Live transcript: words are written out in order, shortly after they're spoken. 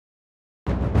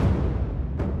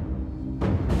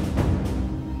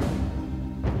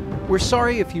We're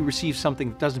sorry if you receive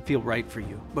something that doesn't feel right for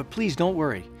you, but please don't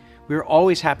worry. We are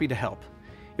always happy to help.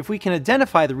 If we can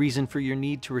identify the reason for your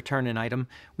need to return an item,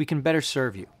 we can better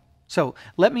serve you. So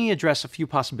let me address a few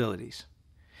possibilities.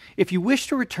 If you wish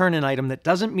to return an item that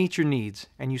doesn't meet your needs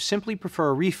and you simply prefer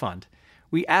a refund,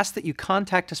 we ask that you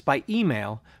contact us by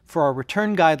email for our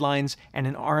return guidelines and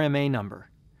an RMA number.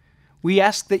 We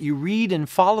ask that you read and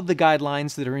follow the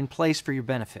guidelines that are in place for your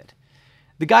benefit.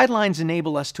 The guidelines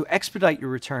enable us to expedite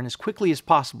your return as quickly as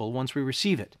possible once we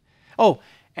receive it. Oh,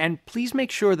 and please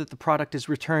make sure that the product is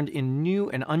returned in new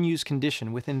and unused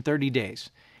condition within 30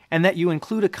 days, and that you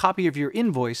include a copy of your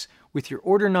invoice with your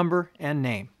order number and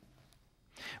name.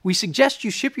 We suggest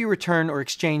you ship your return or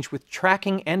exchange with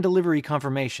tracking and delivery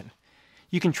confirmation.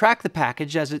 You can track the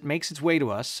package as it makes its way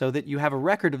to us so that you have a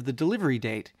record of the delivery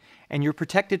date and you're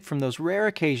protected from those rare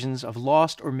occasions of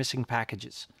lost or missing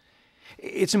packages.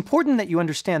 It's important that you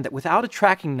understand that without a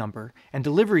tracking number and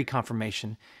delivery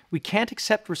confirmation, we can't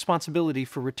accept responsibility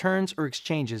for returns or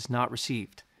exchanges not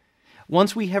received.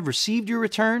 Once we have received your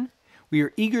return, we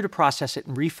are eager to process it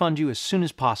and refund you as soon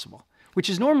as possible, which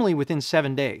is normally within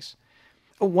 7 days.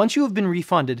 Once you have been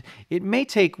refunded, it may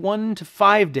take 1 to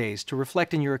 5 days to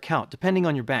reflect in your account, depending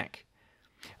on your bank.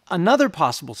 Another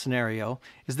possible scenario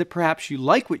is that perhaps you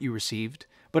like what you received,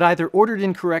 but either ordered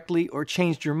incorrectly or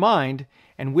changed your mind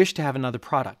and wish to have another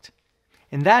product.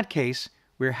 In that case,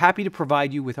 we're happy to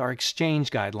provide you with our exchange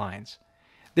guidelines.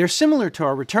 They're similar to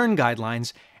our return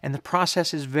guidelines, and the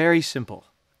process is very simple.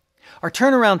 Our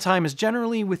turnaround time is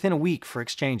generally within a week for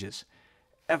exchanges.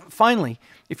 Finally,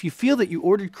 if you feel that you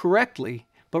ordered correctly,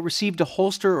 but received a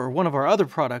holster or one of our other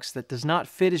products that does not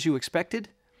fit as you expected,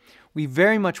 we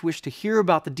very much wish to hear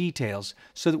about the details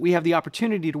so that we have the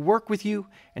opportunity to work with you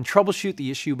and troubleshoot the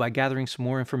issue by gathering some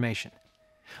more information.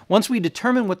 Once we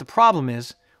determine what the problem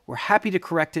is, we're happy to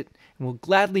correct it and will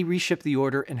gladly reship the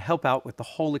order and help out with the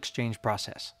whole exchange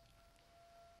process.